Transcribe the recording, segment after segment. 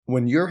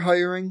When you're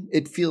hiring,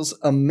 it feels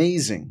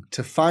amazing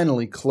to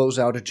finally close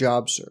out a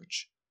job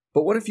search.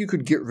 But what if you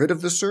could get rid of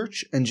the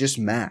search and just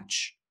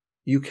match?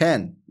 You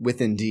can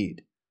with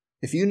Indeed.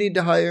 If you need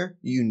to hire,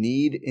 you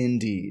need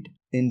Indeed.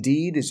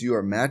 Indeed is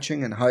your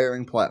matching and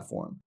hiring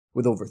platform.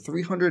 With over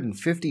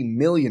 350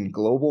 million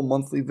global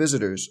monthly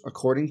visitors,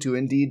 according to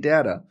Indeed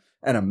data,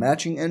 and a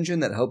matching engine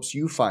that helps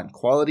you find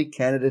quality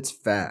candidates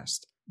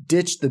fast.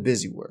 Ditch the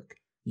busy work.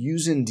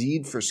 Use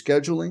Indeed for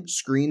scheduling,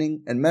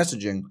 screening, and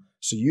messaging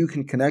so you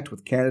can connect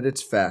with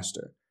candidates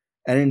faster.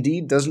 And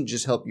Indeed doesn't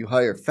just help you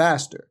hire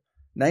faster.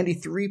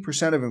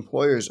 93% of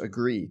employers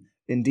agree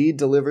Indeed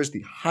delivers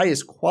the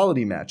highest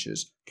quality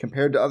matches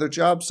compared to other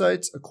job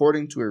sites,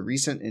 according to a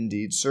recent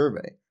Indeed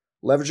survey.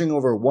 Leveraging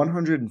over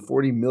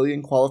 140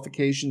 million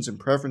qualifications and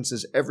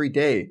preferences every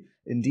day,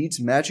 Indeed's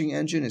matching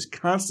engine is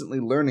constantly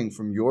learning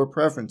from your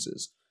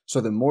preferences, so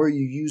the more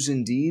you use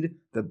Indeed,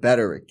 the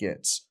better it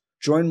gets.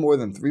 Join more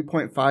than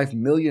 3.5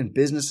 million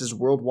businesses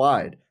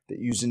worldwide that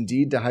use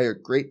Indeed to hire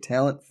great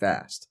talent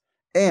fast.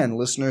 And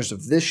listeners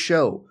of this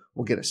show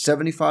will get a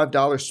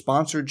 $75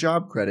 sponsored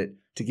job credit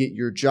to get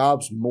your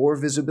jobs more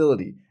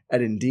visibility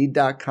at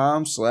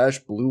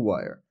Indeed.com/Blue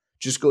Wire.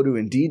 Just go to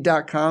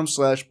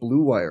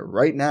Indeed.com/Blue Wire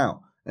right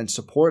now and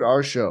support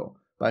our show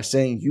by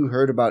saying you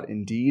heard about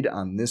Indeed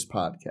on this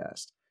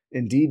podcast.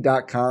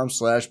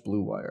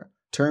 Indeed.com/Blue Wire.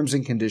 Terms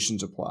and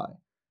conditions apply.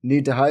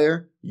 Need to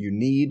hire? You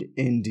need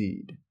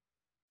Indeed.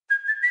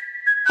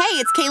 Hey,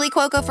 it's Kaylee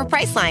Cuoco for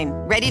Priceline.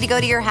 Ready to go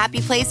to your happy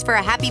place for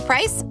a happy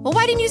price? Well,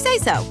 why didn't you say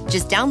so?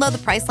 Just download the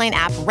Priceline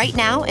app right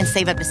now and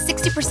save up to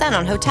 60%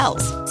 on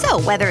hotels.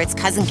 So whether it's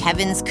Cousin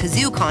Kevin's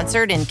Kazoo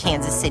Concert in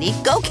Kansas City,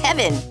 go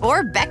Kevin,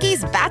 or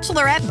Becky's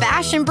Bachelorette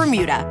Bash in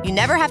Bermuda, you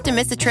never have to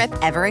miss a trip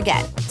ever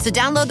again. So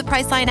download the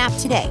Priceline app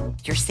today.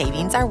 Your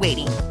savings are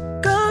waiting.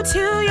 Go to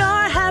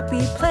your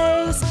happy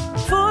place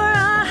for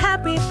a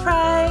happy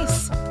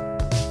price.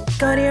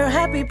 Go to your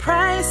happy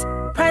price,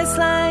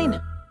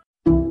 Priceline.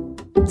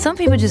 Some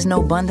people just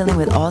know bundling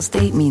with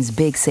Allstate means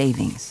big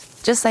savings.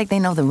 Just like they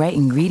know the right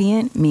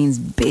ingredient means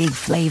big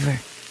flavor.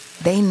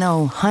 They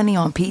know honey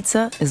on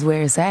pizza is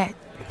where it's at.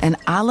 And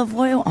olive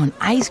oil on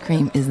ice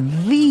cream is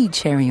the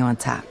cherry on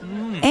top.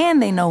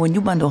 And they know when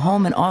you bundle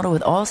home and auto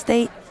with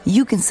Allstate,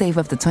 you can save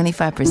up to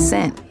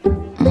 25%.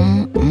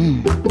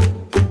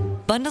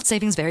 Bundled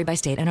savings vary by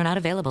state and are not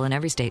available in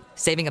every state.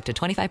 Saving up to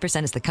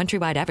 25% is the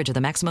countrywide average of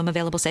the maximum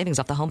available savings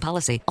off the home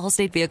policy.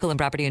 Allstate Vehicle and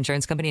Property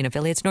Insurance Company and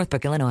Affiliates,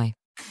 Northbrook, Illinois.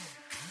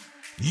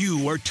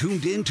 You are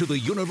tuned in to the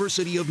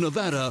University of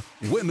Nevada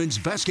Women's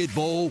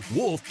Basketball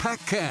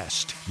Wolfpack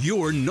Cast,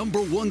 your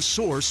number one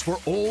source for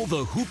all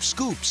the hoop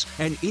scoops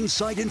and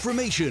inside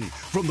information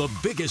from the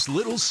biggest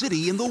little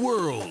city in the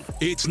world.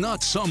 It's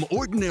not some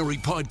ordinary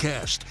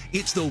podcast.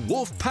 It's the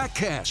Wolfpack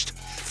Cast,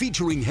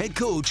 featuring head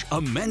coach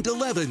Amanda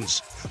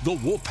Levens, the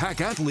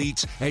Wolfpack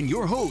athletes, and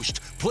your host,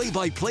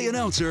 play-by-play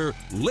announcer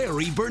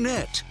Larry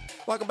Burnett.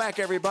 Welcome back,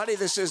 everybody.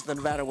 This is the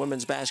Nevada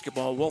Women's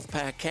Basketball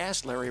Wolfpack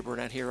Cast. Larry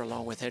Burnett here,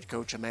 along with head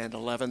coach Amanda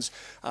Levens.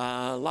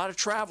 A lot of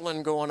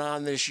traveling going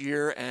on this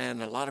year,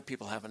 and a lot of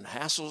people having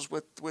hassles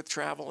with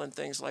travel and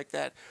things like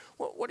that.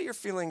 What are your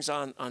feelings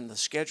on the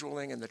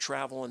scheduling and the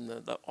travel and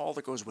the all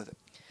that goes with it?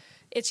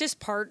 It's just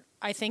part,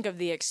 I think, of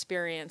the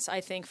experience.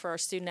 I think for our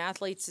student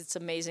athletes, it's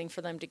amazing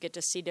for them to get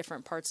to see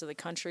different parts of the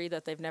country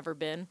that they've never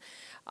been.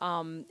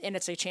 And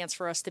it's a chance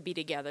for us to be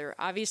together.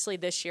 Obviously,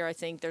 this year, I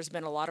think there's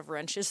been a lot of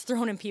wrenches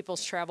thrown in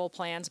people's travel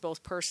plans,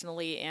 both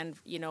personally and,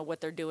 what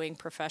they're doing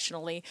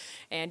professionally.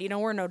 And,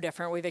 we're no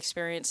different. We've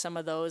experienced some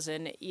of those,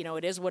 and,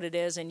 it is what it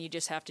is, and you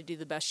just have to do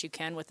the best you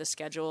can with the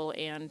schedule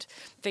and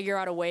figure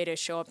out a way to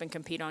show up and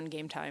compete on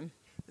game time.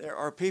 There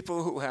are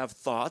people who have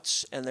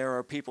thoughts, and there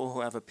are people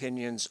who have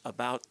opinions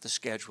about the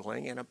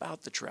scheduling and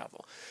about the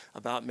travel,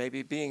 about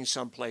maybe being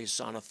someplace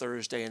on a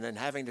Thursday and then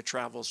having to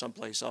travel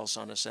someplace else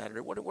on a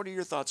Saturday. What are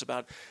your thoughts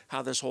about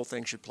how this whole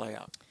thing should play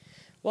out?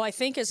 Well, I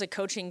think as a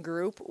coaching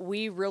group,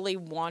 we really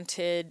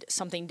wanted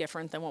something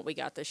different than what we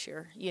got this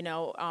year.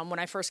 When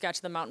I first got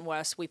to the Mountain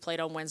West, we played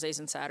on Wednesdays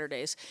and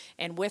Saturdays.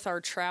 And with our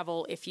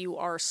travel, if you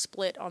are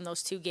split on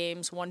those two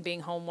games, one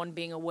being home, one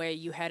being away,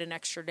 you had an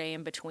extra day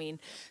in between.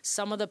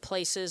 Some of the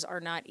places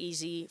are not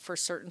easy for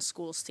certain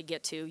schools to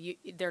get to.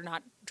 They're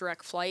not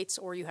direct flights,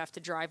 or you have to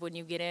drive when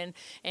you get in.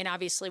 And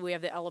obviously, we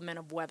have the element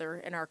of weather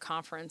in our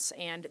conference.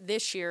 And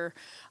this year,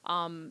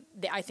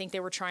 I think they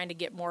were trying to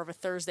get more of a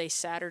Thursday,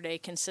 Saturday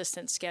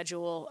consistent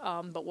schedule.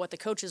 But what the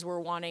coaches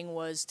were wanting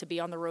was to be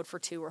on the road for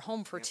two or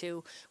home for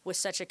two with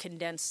such a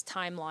condensed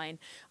timeline.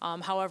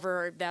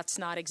 However, that's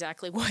not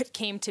exactly what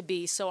came to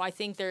be. So I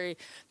think there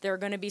are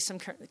going to be some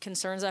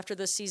concerns after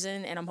this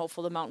season, and I'm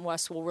hopeful the Mountain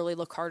West will really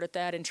look hard at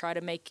that and try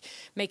to make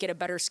it a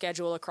better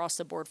schedule across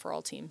the board for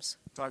all teams.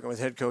 Talking with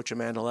head coach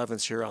Amanda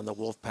Levens here on the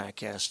Wolfpack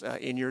Cast.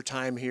 In your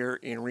time here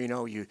in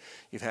Reno, you've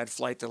had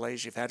flight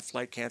delays, you've had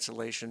flight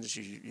cancellations,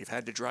 you've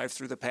had to drive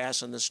through the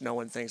pass in the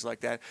snow and things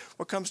like that.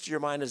 What comes to your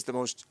mind as the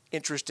most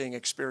interesting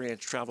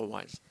experience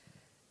travel-wise?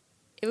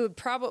 It would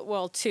probably,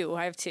 well, two.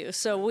 I have two.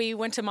 So we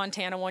went to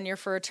Montana one year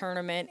for a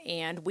tournament,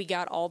 and we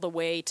got all the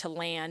way to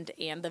land,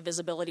 and the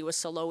visibility was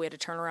so low we had to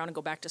turn around and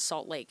go back to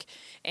Salt Lake.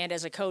 And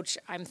as a coach,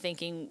 I'm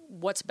thinking,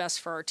 what's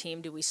best for our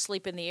team? Do we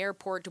sleep in the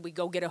airport? Do we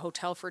go get a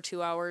hotel for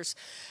 2 hours?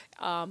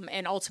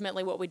 And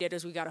ultimately what we did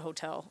is we got a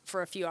hotel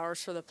for a few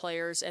hours for the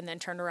players and then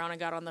turned around and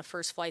got on the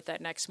first flight that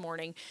next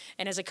morning.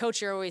 And as a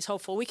coach, you're always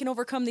hopeful. We can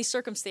overcome these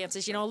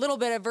circumstances. You know, a little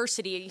bit of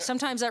adversity,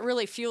 sometimes that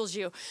really fuels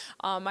you.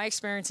 My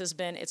experience has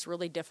been it's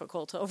really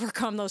difficult to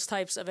overcome those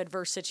types of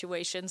adverse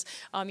situations.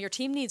 Your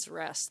team needs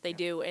rest. They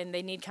do, and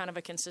they need kind of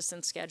a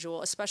consistent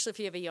schedule, especially if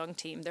you have a young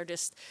team.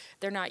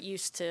 They're not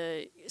used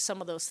to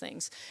some of those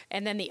things.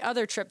 And then the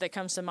other trip that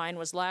comes to mind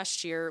was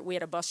last year. We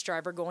had a bus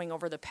driver going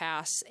over the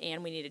pass,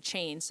 and we needed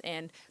chains,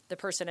 and the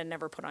person had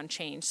never put on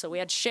chains. So we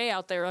had Shea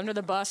out there under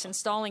the bus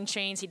installing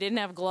chains. He didn't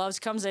have gloves,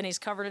 comes in, he's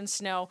covered in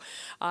snow.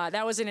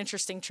 That was an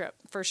interesting trip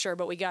for sure,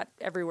 but we got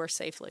everywhere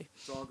safely.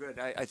 It's all good.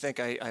 I think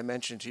I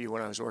mentioned to you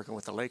when I was working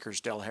with the Lakers,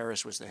 Del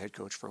Harris was the head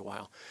coach for a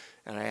while,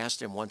 and I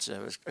asked him once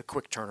a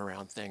quick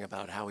turnaround thing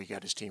about how he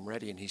got his team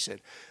ready, and he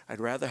said,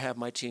 I'd rather have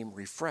my team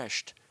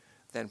refreshed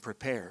than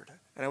prepared.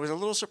 And I was a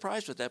little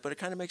surprised with that, but it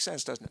kind of makes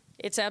sense, doesn't it?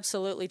 It's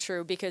absolutely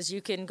true, because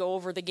you can go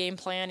over the game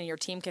plan and your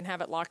team can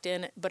have it locked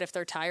in, but if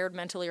they're tired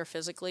mentally or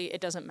physically,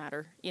 it doesn't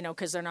matter, you know,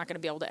 because they're not going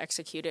to be able to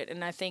execute it.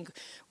 And I think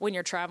when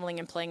you're traveling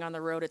and playing on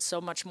the road, it's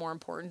so much more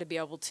important to be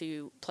able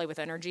to play with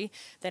energy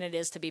than it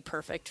is to be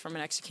perfect from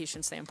an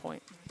execution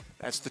standpoint.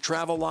 That's the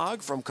travel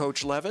log from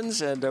Coach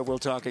Levens, and we'll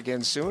talk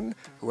again soon.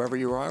 Whoever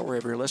you are,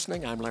 wherever you're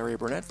listening, I'm Larry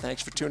Burnett.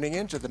 Thanks for tuning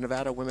in to the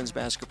Nevada Women's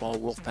Basketball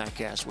Wolfpack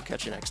Cast. We'll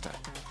catch you next time.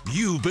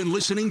 You've been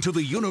listening to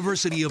the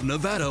University of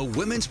Nevada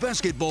Women's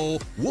Basketball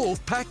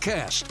Wolfpack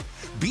Cast.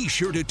 Be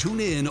sure to tune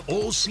in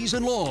all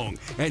season long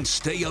and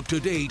stay up to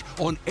date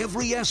on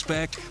every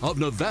aspect of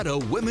Nevada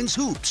women's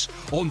hoops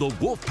on the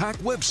Wolfpack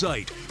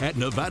website at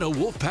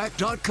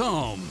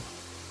nevadawolfpack.com.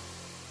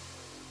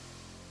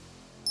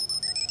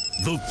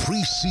 The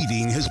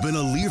preceding has been a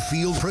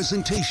Learfield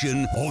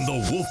presentation on the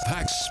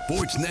Wolfpack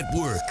Sports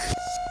Network.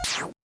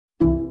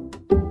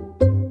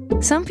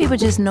 Some people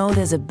just know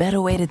there's a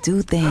better way to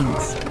do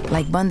things,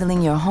 like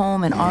bundling your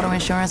home and auto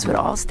insurance with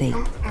Allstate,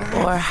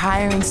 or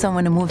hiring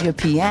someone to move your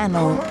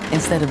piano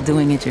instead of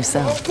doing it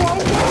yourself.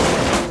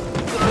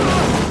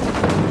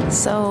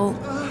 So,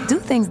 do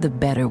things the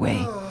better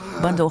way.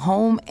 Bundle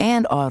home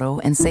and auto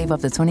and save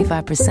up to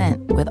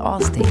 25% with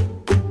Allstate.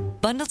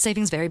 Bundled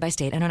savings vary by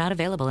state and are not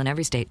available in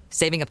every state.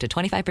 Saving up to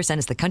 25%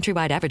 is the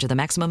countrywide average of the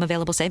maximum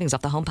available savings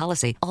off the home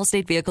policy.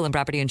 Allstate Vehicle and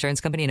Property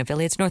Insurance Company and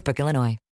affiliates, Northbrook, Illinois.